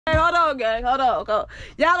on, gang. Hold on.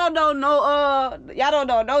 Y'all don't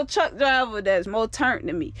know no truck driver that's more turned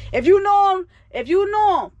than me. If you know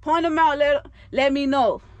him, point him out. Let me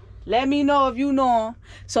know. Let me know if you know him,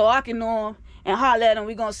 so I can know him and holler at him.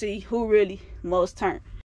 We gonna see who really most turned.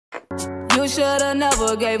 You shoulda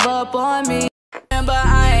never gave up on me. Remember,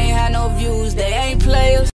 I ain't had no views. They ain't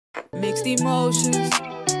players. Mixed emotions.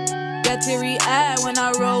 Got teary-eyed when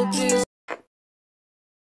I wrote this.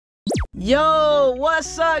 Yo,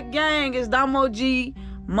 what's up, gang? It's Damo G.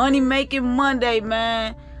 Money Making Monday,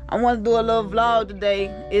 man. I want to do a little vlog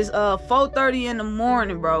today. It's 4:30 in the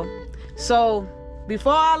morning, bro. So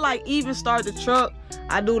before I even start the truck,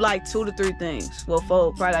 I do 2 to 3 things.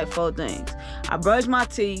 Well, probably 4 things. I brush my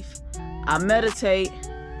teeth. I meditate.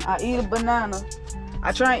 I eat a banana.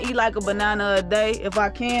 I try and eat a banana a day. If I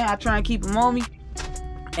can, I try and keep them on me.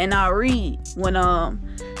 And I read when I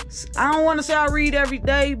don't want to say I read every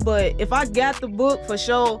day, but if I got the book, for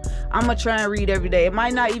sure I'm gonna try and read every day. It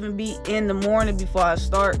might not even be in the morning before I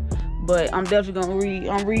start, but I'm definitely gonna read.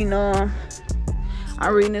 I'm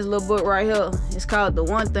reading this little book right here. It's called The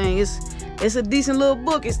One Thing. It's a decent little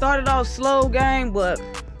book. It started off slow, gang, but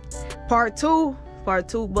part two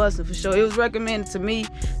busting for sure. It was recommended to me,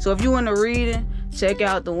 so if you into reading, check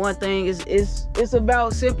out The One Thing. It's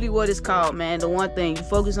about simply what it's called, man. The one thing. You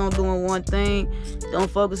focus on doing one thing. Don't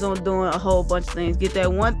focus on doing a whole bunch of things. Get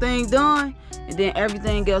that one thing done, and then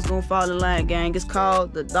everything else gonna fall in line, gang. It's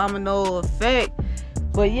called the domino effect.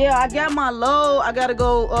 But yeah, I got my load. I gotta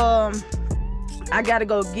go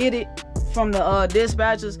get it from the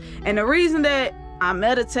dispatchers. And the reason that I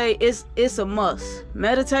meditate, it's a must.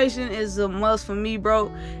 Meditation is a must for me,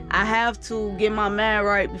 bro. I have to get my mind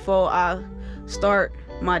right before I start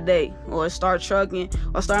my day or start trucking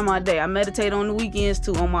or start my day. I meditate on the weekends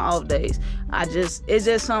too, on my off days. It's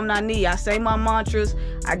just something I need. I say my mantras.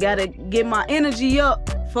 I gotta get my energy up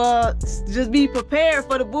for just be prepared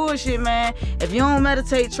for the bullshit, man. If you don't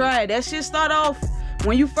meditate, try it. That shit start off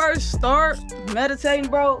when you first start meditating,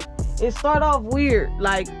 bro. It start off weird,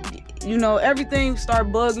 everything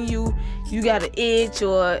start bugging you. You got an itch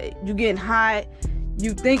or you getting hot.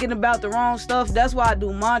 You thinking about the wrong stuff. That's why I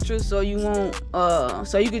do mantras, so you won't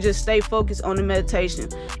so you can just stay focused on the meditation.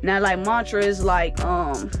 Now, mantra is I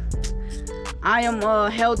am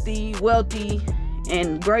healthy, wealthy,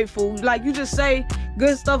 and grateful. You just say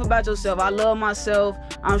good stuff about yourself. I love myself.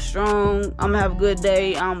 I'm strong. I'm gonna have a good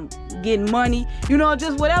day. I'm getting money.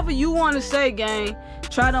 Just whatever you want to say, gang.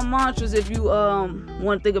 Try the mantras if you want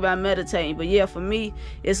to think about meditating. But yeah, for me,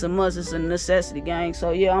 it's a must. It's a necessity, gang. So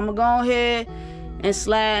yeah, I'm gonna go ahead and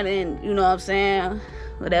slide and, you know what I'm saying,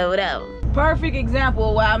 whatever. Perfect example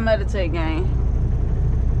of why I meditate, gang.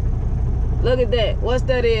 Look at that. What's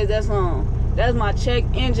that is? That's my check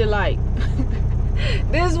engine light.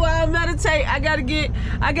 This is why I meditate. I gotta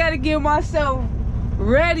get myself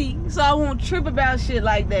ready so I won't trip about shit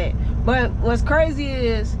like that. But what's crazy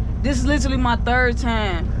is this is literally my 3rd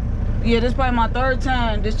time. Yeah, this is probably my 3rd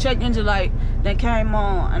time this check engine light that came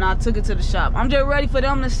on and I took it to the shop. I'm just ready for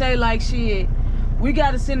them to say shit, we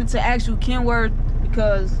gotta send it to actual Kenworth,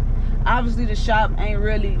 because obviously the shop ain't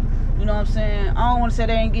really, you know what I'm saying? I don't want to say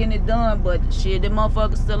they ain't getting it done, but shit, them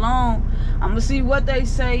motherfuckers still on. I'm gonna see what they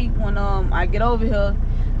say when I get over here.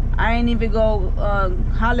 I ain't even go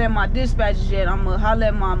holler at my dispatchers yet. I'm gonna holler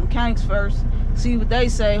at my mechanics first, see what they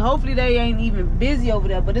say. Hopefully they ain't even busy over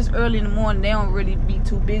there, but it's early in the morning. They don't really be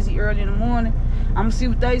too busy early in the morning. I'm gonna see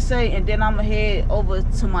what they say, and then I'm gonna head over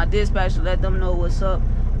to my dispatcher, let them know what's up.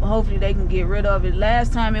 Hopefully they can get rid of it.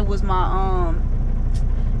 Last time it was my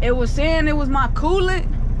it was saying it was my coolant,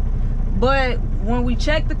 but when we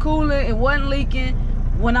checked the coolant, it wasn't leaking.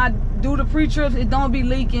 When I do the pre-trips, it don't be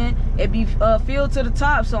leaking. It be filled to the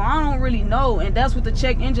top, so I don't really know. And that's what the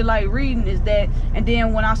check engine light reading is that. And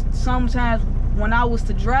then sometimes when I was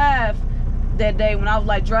to drive that day, when I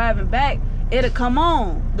was driving back, it'll come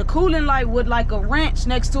on. The coolant light with a wrench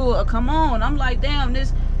next to it will come on. I'm like, damn,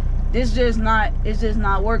 it's just not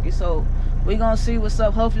working. So we gonna see what's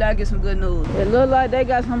up. Hopefully I get some good news. It look like they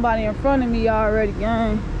got somebody in front of me already,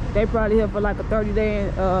 gang. They probably here for a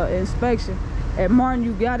 30-day inspection. At Martin,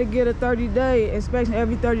 you gotta get a 30-day inspection.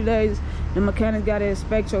 Every 30 days the mechanics gotta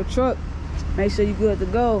inspect your truck, make sure you're good to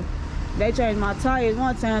go. They changed my tires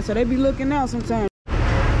one time, so they be looking out sometimes.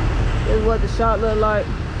 This is what the shop look like.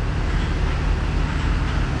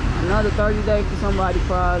 Another 30 days for somebody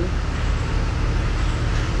probably.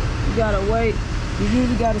 You gotta wait. You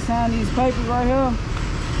usually gotta sign these papers right here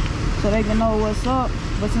so they can know what's up.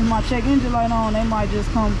 But since my check engine light on, they might just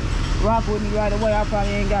come rock with me right away. I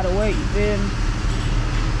probably ain't gotta wait, you feel me?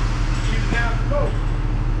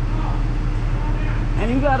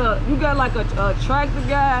 And you got a tractor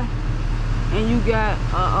guy and you got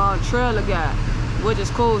a trailer guy, which is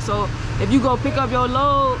cool. So if you go pick up your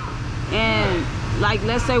load and like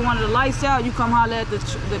let's say one of the lights out, you come holler at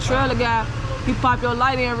the trailer guy, he pop your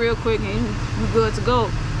light in real quick and you good to go.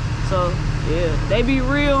 So yeah, they be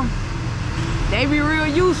real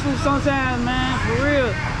useful sometimes, man, for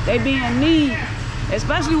real. They be in need,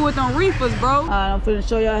 especially with them reefers, bro. All right, I'm finna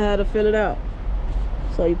show y'all how to fill it out.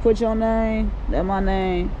 So you put your name, that's my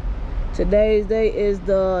name. Today's date is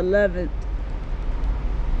the 11th.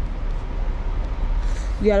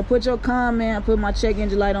 You gotta put your comment. I put my check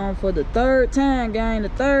engine light on for the 3rd time, gang, the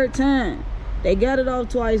 3rd time. They got it off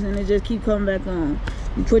twice and it just keep coming back on.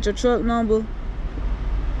 You put your truck number.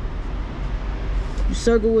 You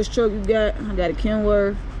circle which truck you got. I got a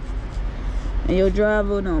Kenworth. And your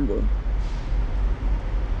driver number.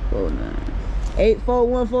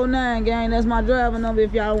 84149, gang. That's my driver number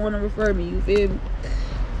if y'all want to refer me. You feel me?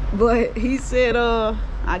 But he said,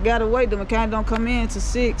 I gotta wait. The mechanic don't come in till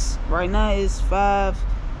 6. Right now it's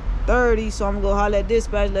 5:30, so I'm gonna go holler at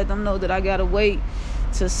dispatch, let them know that I gotta wait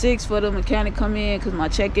till 6 for the mechanic come in, cause my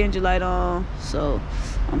check engine light on. So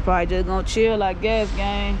I'm probably just gonna chill, I guess,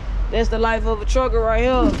 gang. That's the life of a trucker right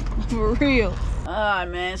here, for real. All right,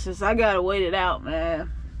 man. Since I gotta wait it out,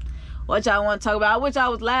 man. What y'all want to talk about? I wish I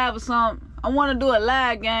was live or something. I want to do a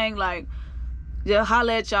live, gang. Like, just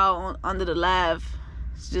holler at y'all under the live.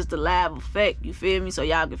 It's just a live effect, you feel me? So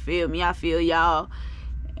y'all can feel me, I feel y'all.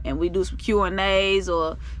 And we do some Q&As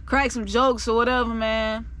or crack some jokes or whatever,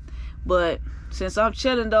 man. But since I'm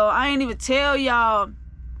chilling, though, I ain't even tell y'all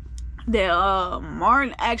that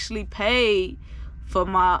Martin actually paid for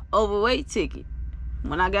my overweight ticket.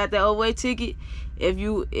 When I got that overweight ticket, if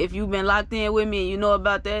you been locked in with me and you know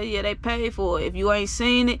about that, yeah, they paid for it. If you ain't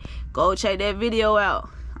seen it, go check that video out.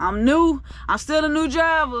 I'm new. I'm still a new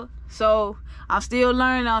driver, so I'm still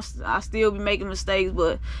learning. I still be making mistakes,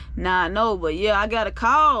 but now I know. But yeah, I got a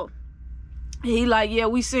call. He like, yeah,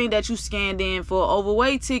 we seen that you scanned in for an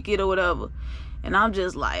overweight ticket or whatever. And I'm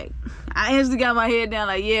just like, I instantly got my head down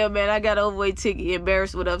like, yeah, man, I got an overweight ticket,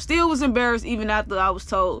 embarrassed, whatever. Still was embarrassed even after I was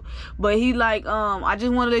told. But he like, I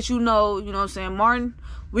just want to let you know what I'm saying, Martin,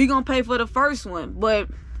 we gonna pay for the first one. But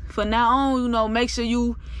for now on, make sure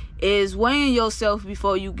you is weighing yourself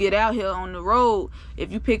before you get out here on the road.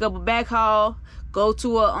 If you pick up a backhaul, go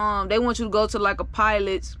to a, they want you to go to like a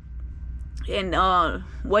Pilot's and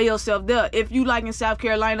weigh yourself there. If you like in South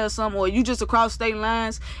Carolina or something, or you just across state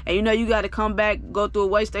lines and you got to come back, go through a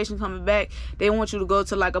weigh station coming back, they want you to go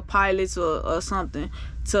to like a Pilot's or something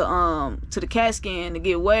to the CAT scan to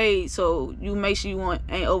get weighed, so you make sure you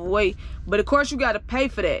ain't overweight. But of course you got to pay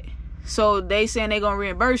for that, so they saying they gonna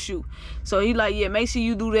reimburse you. So he like, yeah, make sure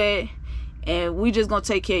you do that, and we just gonna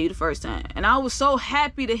take care of you the first time. And I was so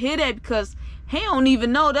happy to hear that, because he don't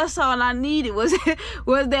even know. That's all I needed was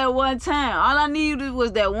that one time. All I needed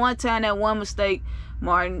was that one time, that one mistake,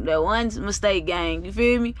 Martin. That one mistake, gang. You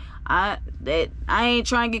feel me? I ain't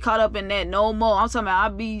trying to get caught up in that no more. I'm talking about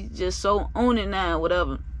I be just so on it now,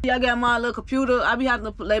 whatever. I got my little computer. I be having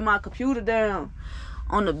to lay my computer down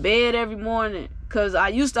on the bed every morning, cause I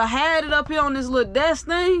used to have it up here on this little desk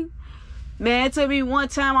thing. Man, it took me one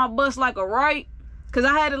time I bust like a right, cause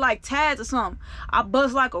I had it like tagged or something. I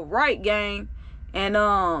bust like a right, gang. And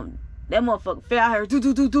that motherfucker fell out here,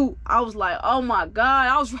 do. I was like, oh my God,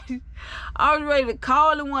 I was ready to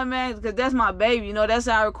call it one, man, because that's my baby. That's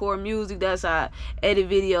how I record music, that's how I edit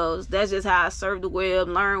videos, that's just how I surf the web,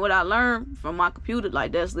 learn what I learned from my computer.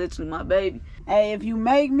 Like, that's literally my baby. Hey, if you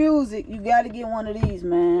make music, you gotta get one of these,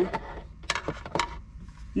 man.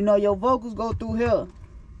 Your vocals go through here.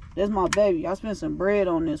 That's my baby. I spent some bread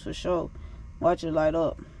on this for sure. Watch it light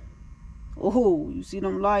up. Oh, you see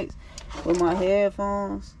them lights with my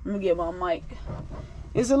headphones? Let me get my mic.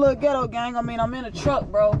 It's a little ghetto, gang. I mean, I'm in a truck,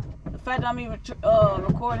 bro. The fact that I'm even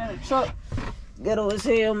recording in a truck, ghetto as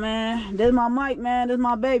hell, man. There's my mic, man. There's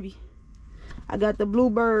my baby. I got the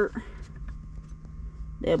Bluebird.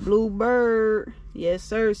 That Bluebird. Yes,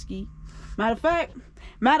 sirski. Matter of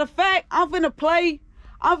fact, I'm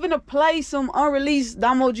finna play some unreleased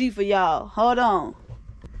Damo G for y'all. Hold on.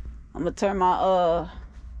 I'm gonna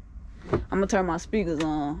turn my speakers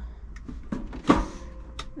on.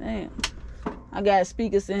 Damn. I got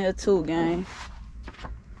speakers in here too, gang.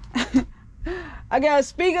 I got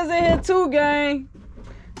speakers in here too, gang.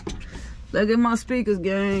 Look at my speakers,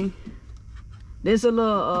 gang. This a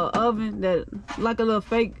little oven that, like a little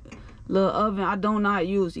fake little oven. I do not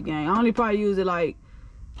use it, gang. I only probably use it like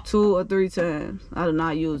 2 or 3 times. I do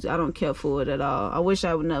not use it. I don't care for it at all. I wish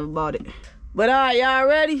I would never bought it. But alright, y'all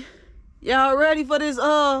ready? Y'all ready for this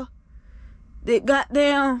that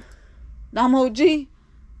goddamn Damo G?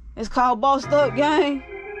 It's called Bossed Up, gang.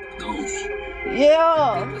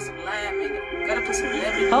 Yeah.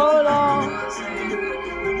 Hold on.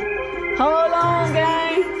 Hold on,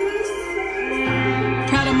 gang.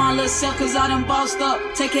 Proud of my little self cause I done bossed up.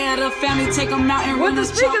 Take care of the family, take them out and run the this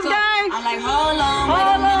speakers, truck up. gang. I'm like, hold on, wait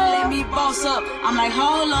a minute, let me boss up. I'm like,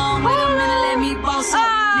 hold on, wait a minute, let me boss up.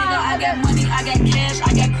 Nigga, I got money, I got cash,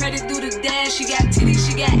 I got credit through the dash. She got titties,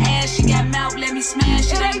 she got ass, she got mouth, let me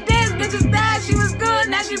smash. It ain't this, bitch is that, she was good,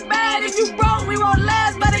 now she bad. If you broke, we won't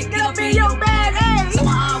last, but it get up in your bag, hey.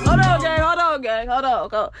 Hold on, gang, hold on, gang, hold on.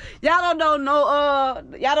 Y'all don't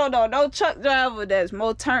know no truck driver that's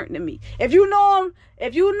more turned than me. If you know him,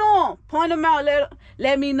 point him out,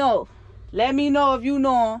 let me know. Let me know if you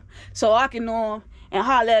know him, so I can know him and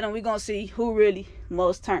holler at him. We gonna see who really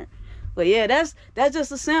most turned. But yeah, that's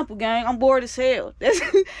just a sample, gang. I'm bored as hell. That's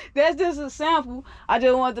just a sample. I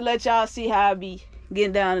just wanted to let y'all see how I be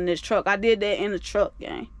getting down in this truck. I did that in the truck,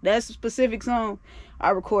 gang. That's a specific song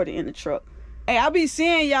I recorded in the truck. Hey, I be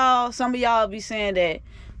seeing y'all, some of y'all be saying that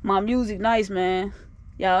my music nice, man.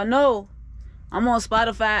 Y'all know I'm on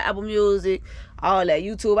Spotify, Apple Music, all that,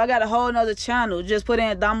 YouTube. I got a whole nother channel. Just put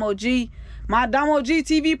in Damo G. My Damo G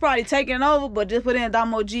TV probably taking over, but just put in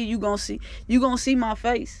Damo G, you gonna see my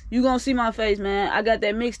face. You gonna see my face, man. I got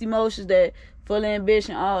that mixed emotions, that full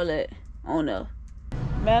ambition, all that on there.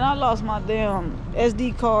 Man, I lost my damn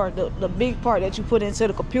SD card, the big part that you put into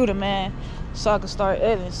the computer, man, so I can start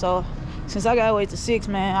editing. So since I gotta wait till 6,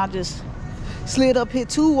 man, I just slid up here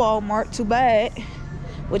to Walmart, too bad,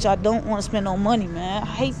 which I don't want to spend no money, man. I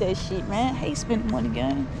hate that shit, man. I hate spending money,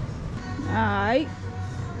 gang. Alright,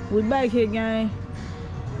 we back here, gang.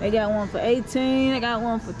 They got one for 18, they got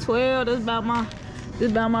one for 12. This about my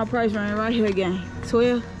price range right here, gang.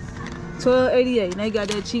 12.88. They got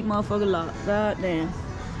that cheap motherfucker lock. God damn.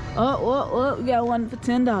 Oh, we got one for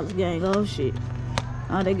 $10, gang. Oh shit.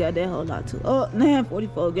 Oh, they got that whole lot too. Oh,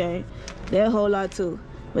 9.44, gang. That whole lot too.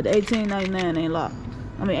 But the 18.99 ain't locked.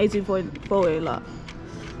 I mean 18.44 ain't locked.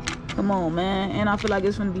 Come on, man. And I feel like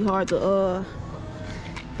it's gonna be hard to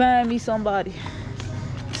find me somebody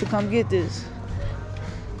to come get this.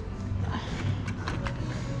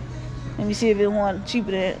 Let me see if it one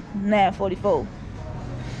cheaper than 9.44.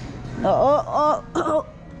 No,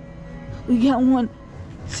 we got one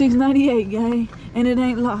 6.98, gang, and it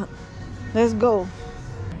ain't locked. Let's go.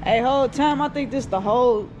 Hey, whole time I think this the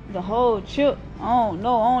whole chip. I don't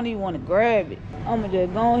know. I don't even want to grab it. I'ma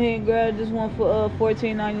just go ahead and grab this one for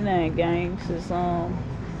 $14.99, gang.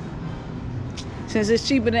 Since it's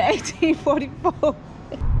cheaper than $18.44.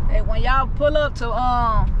 Hey, when y'all pull up to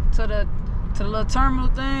the little terminal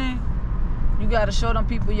thing, you gotta show them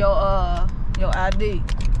people your ID,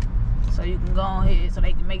 so you can go ahead, so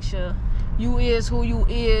they can make sure you is who you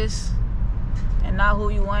is and not who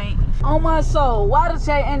you ain't. On my soul, why the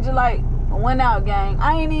check engine light went out, gang?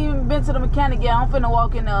 I ain't even been to the mechanic yet. I'm finna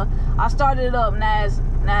walk in there. I started it up, now it's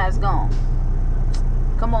gone.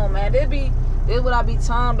 Come on, man. This is what I be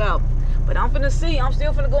talking about. But I'm finna see. I'm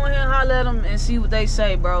still finna go in here and holler at them and see what they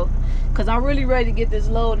say, bro. Cause I'm really ready to get this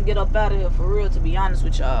load and get up out of here for real, to be honest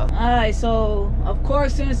with y'all. Alright, so of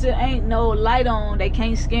course, since it ain't no light on, they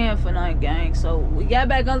can't scan for nothing, gang. So we got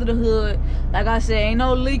back under the hood. Like I said, ain't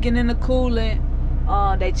no leaking in the coolant.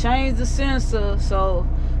 They changed the sensor, so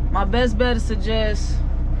my best bet is to just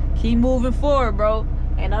keep moving forward, bro.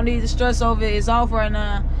 And don't need to stress over it. It's off right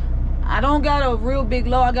now. I don't got a real big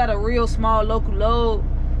load. I got a real small local load.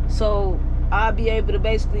 So I'll be able to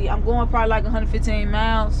basically, I'm going probably like 115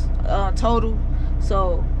 miles total.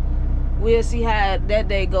 So we'll see how that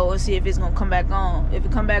day go and see if it's gonna come back on. If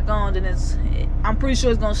it come back on, then I'm pretty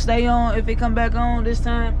sure it's gonna stay on if it come back on this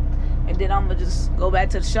time. And then I'm gonna just go back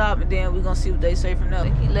to the shop, and then we're gonna see what they say from there.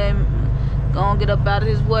 He let him go and get up out of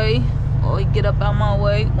his way, or he get up out my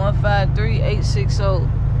way. 153-860.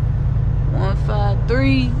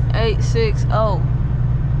 153-860.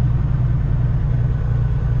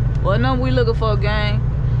 What number we looking for, gang?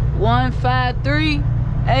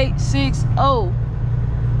 153-860.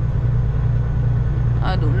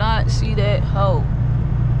 I do not see that hoe.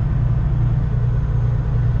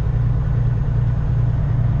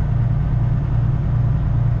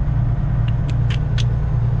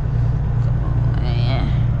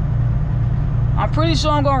 I'm pretty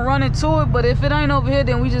sure I'm gonna run into it, but if it ain't over here,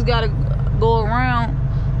 then we just gotta go around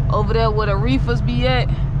over there where the reefers be at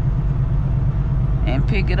and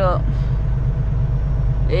pick it up.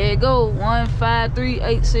 There you go,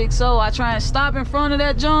 153-860. I try and stop in front of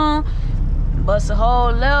that John, bust a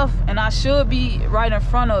whole left, and I should be right in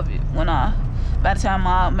front of it by the time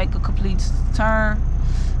I make a complete turn.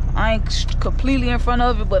 I ain't completely in front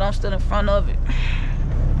of it, but I'm still in front of it.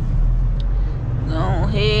 Go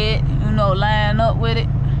ahead, line up with it.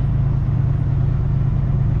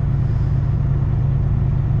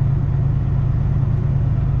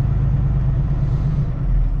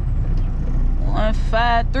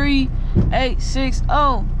 53860.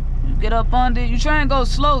 You get up under it. You try and go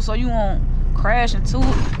slow so you won't crash into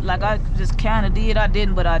it. Like I just kind of did. I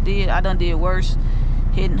didn't, but I did. I done did worse.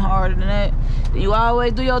 Hitting harder than that. Then you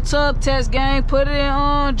always do your tug test, gang. Put it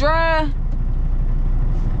in dry.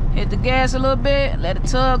 Hit the gas a little bit. Let it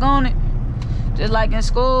tug on it. Just like in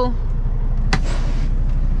school.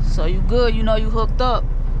 So you good. You know you hooked up.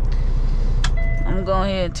 I'm gonna go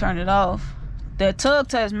ahead and turn it off. That tug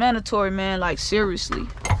test mandatory, man. Like seriously.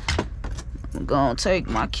 I'm gonna take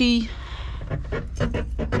my key.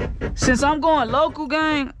 Since I'm going local,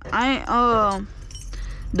 gang, I ain't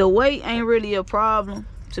the weight ain't really a problem,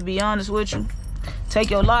 to be honest with you. Take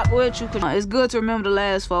your lock with you, cause it's good to remember the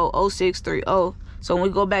last four, 0630. So when we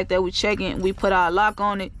go back there, we check in, we put our lock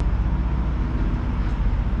on it.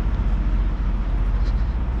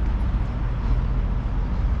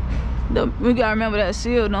 We gotta remember that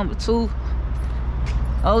seal number 2,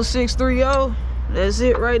 0630. That's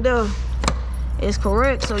it right there. It's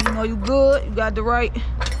correct, so you know you good. You got the right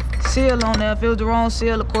seal on there. If it was the wrong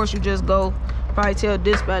seal, of course you just go probably tell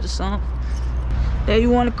dispatch or something. Then you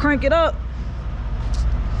want to crank it up.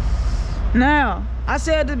 Now, I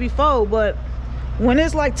said this before, but when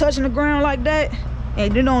it's like touching the ground like that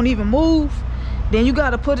and it don't even move, then you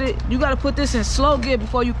gotta put this in slow gear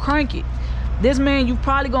before you crank it. This man, you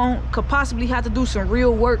probably could possibly have to do some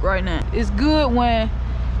real work right now. It's good when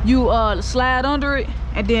you slide under it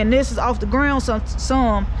and then this is off the ground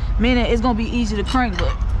some meaning it's gonna be easy to crank,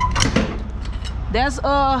 but that's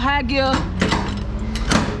high gear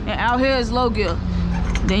and out here is low gear.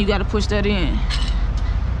 Then you gotta push that in.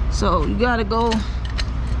 So you gotta go.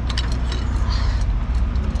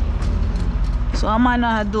 So I might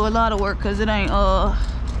not have to do a lot of work because it ain't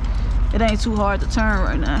too hard to turn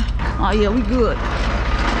right now. Oh yeah, we good.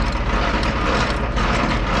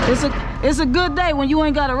 It's a good day when you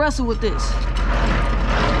ain't gotta wrestle with this.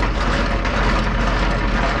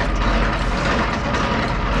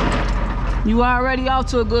 You already off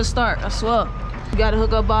to a good start, I swear. You gotta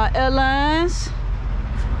hook up our airlines.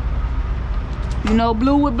 You know,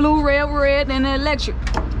 blue with blue, red with red, and the electric.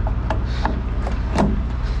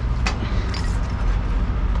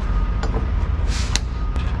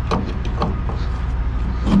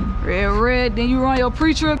 Red, then you run your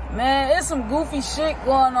pre-trip. Man, it's some goofy shit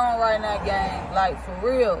going on right now, gang. Like, for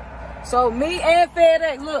real. So, me and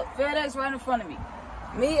FedEx, look, FedEx right in front of me.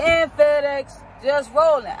 Me and FedEx just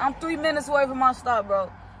rolling. I'm 3 minutes away from my stop,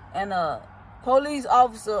 bro. And police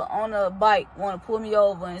officer on a bike want to pull me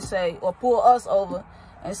over and say, or pull us over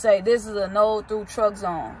and say, this is a no through truck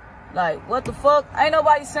zone. Like, what the fuck? Ain't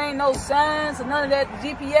nobody saying no signs or none of that.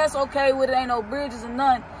 GPS okay with it, ain't no bridges or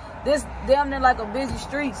none. This damn near like a busy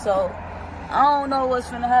street, so I don't know what's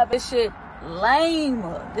finna happen. This shit lame.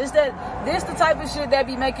 This the type of shit that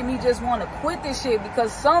be making me just want to quit this shit,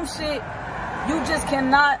 because some shit you just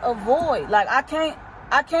cannot avoid. Like, I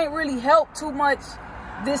can't really help too much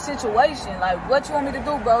this situation. Like, what you want me to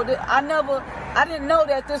do, bro? I didn't know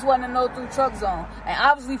that this wasn't a no through truck zone, and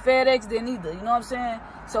obviously FedEx didn't either. You know what I'm saying?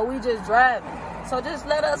 So we just driving. So just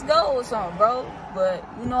let us go or something, bro. But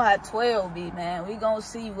you know how 12 be, man. We gonna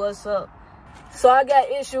see what's up. So I got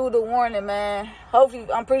issued a warning, man. Hopefully,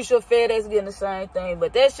 I'm pretty sure FedEx getting the same thing.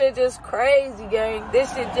 But that shit just crazy, gang.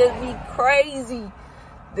 This shit just be crazy.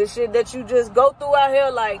 This shit that you just go through out here,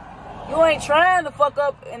 like, you ain't trying to fuck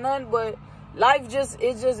up and nothing, but life just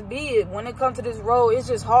be it. When it comes to this road, it's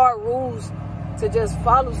just hard rules to just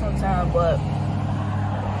follow sometimes. But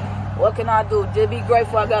what can I do? Just be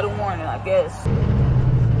grateful I got a warning, I guess.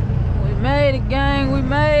 We made it, gang. We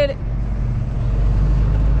made it.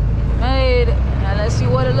 Made it. Now let's see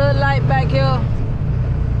what it look like back here.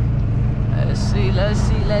 Let's see, let's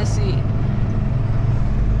see, let's see.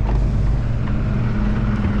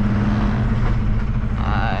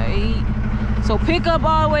 Alright. So pick up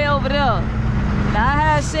all the way over there. Now I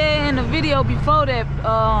had said in the video before that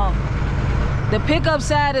the pickup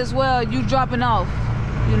side as well, you dropping off.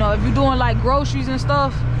 You know, if you're doing like groceries and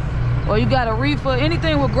stuff, or you got a reefer,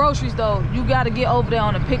 anything with groceries though, you got to get over there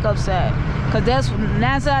on the pickup side. Cause that's 9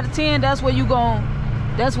 out of 10, that's where you gon',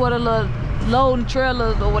 that's where the little loading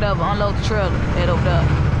trailers or whatever, unload the trailer at over there.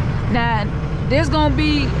 Now, there's gonna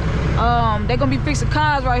be, they're gonna be fixing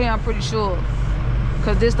cars right here, I'm pretty sure.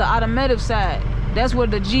 Cause this the automotive side. That's where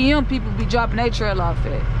the GM people be dropping their trailer off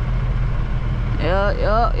at.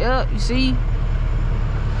 Yeah, you see?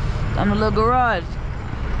 I'm the little garage.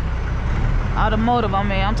 Automotive, I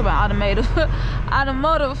mean, I'm talking about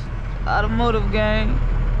automotive. Automotive gang.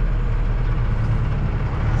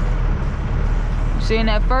 Seeing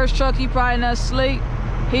that first truck, he probably in that sleep.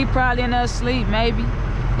 He probably in that sleep, maybe.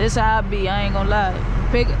 This how I be, I ain't gonna lie.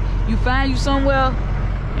 You find you somewhere,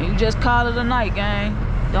 and you just call it a night, gang.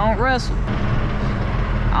 Don't wrestle.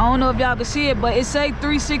 I don't know if y'all can see it, but it say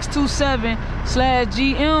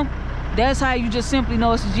 3627/GM. That's how you just simply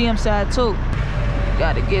know it's the GM side too.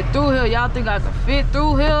 Gotta get through here. Y'all think I can fit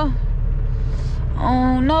through here?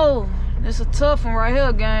 Oh no, it's a tough one right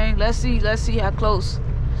here, gang. Let's see how close.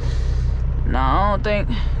 No, I don't think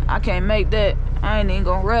I can't make that. I ain't even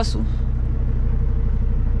gonna wrestle.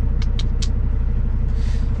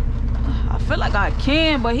 I feel like I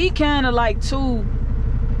can, but he kind of like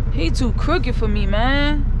he too crooked for me,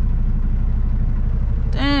 man.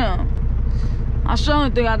 Damn. I sure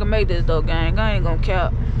don't think I can make this though, gang. I ain't gonna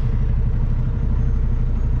cap.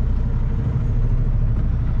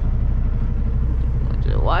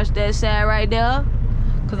 Just watch that side right there.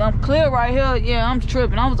 Cause I'm clear right here. Yeah, I'm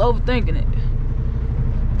tripping. I was overthinking it.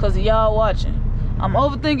 Cause of y'all watching. I'm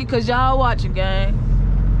overthinking cause y'all watching, gang.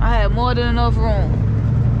 I had more than enough room.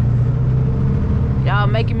 Y'all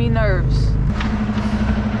making me nervous.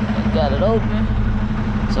 Got it open.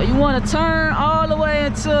 So you want to turn all the way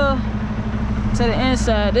to the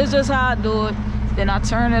inside. This is just how I do it. Then I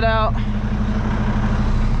turn it out.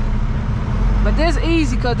 But this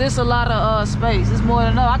easy because there's a lot of space. It's more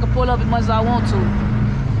than enough. I can pull up as much as I want to.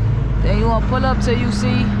 Then you want to pull up till you see,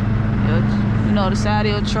 you know, the side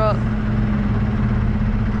of your truck.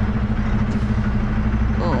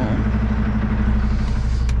 Boom.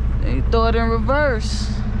 Then you throw it in reverse.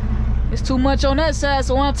 It's too much on that side,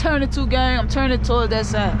 so when I'm turning to, gang, I'm turning towards that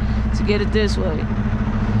side to get it this way.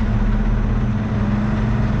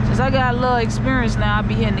 Since I got a little experience now, I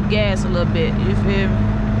be hitting the gas a little bit, you feel me?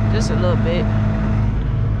 Just a little bit.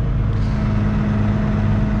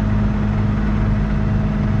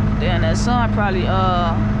 Then that sun probably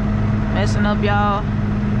messing up y'all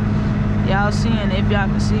seeing if y'all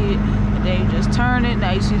can see it. And then you just turn it,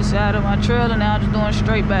 now you see the side of my trailer, now I'm just going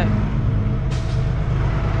straight back.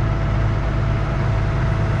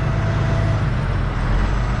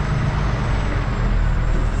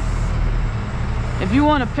 If you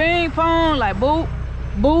want a ping pong, like boop,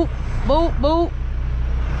 boop, boop, boop,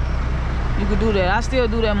 you can do that. I still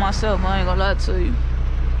do that myself, I ain't gonna lie to you.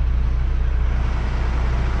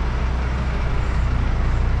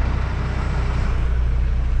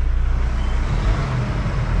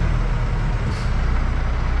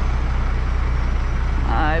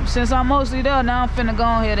 Alright, since I'm mostly there, now I'm finna go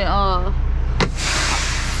ahead and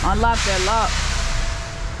unlock that lock.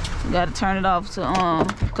 You gotta turn it off to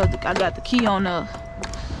cause I got the key on to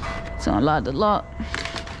unlock the lock.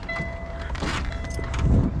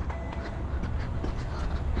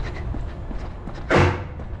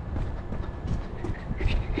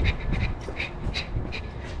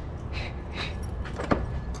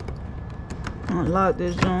 Unlock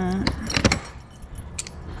this joint.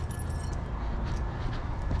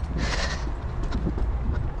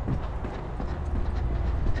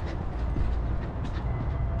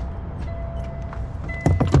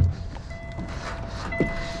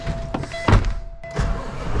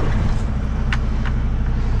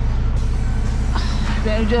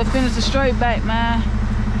 Then just finish the straight back, man.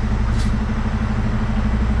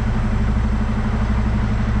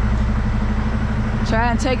 Try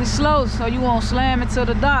and take it slow so you won't slam into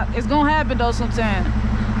the dock. It's gonna happen though sometimes.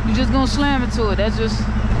 You just gonna slam into it. That's just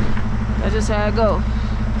how it go.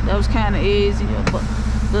 That was kind of easy, but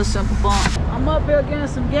a little simple bump. I'm up here getting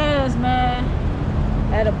some gas, man,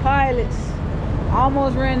 at a Pilot's. I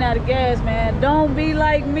almost ran out of gas, man. Don't be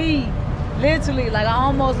like me. Literally, like I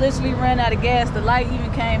almost literally ran out of gas. The light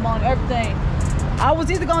even came on, everything. I was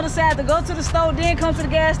either gonna decide to go to the store, then come to the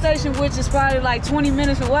gas station, which is probably like 20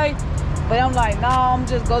 minutes away. But I'm like, nah, I'm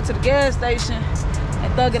just go to the gas station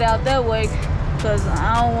and thug it out that way, cause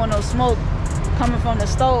I don't want no smoke coming from the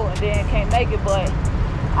store and then can't make it. But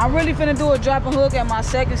I'm really finna do a drop and hook at my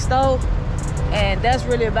second store, and that's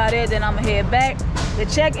really about it. Then I'ma head back. The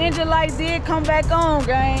check engine light did come back on,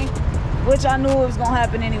 gang, which I knew it was gonna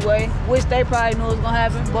happen anyway, which they probably knew it was gonna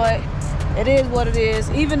happen, but it is what it is.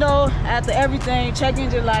 Even though after everything, check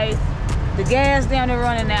engine light, the gas down there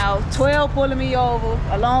running out, 12 pulling me over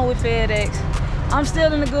along with FedEx, I'm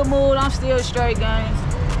still in a good mood. I'm still straight, gang.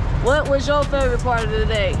 What was your favorite part of the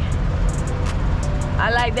day?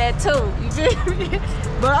 I like that too, you feel me?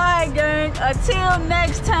 But all right, gang, until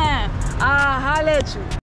next time, I'll holla at you.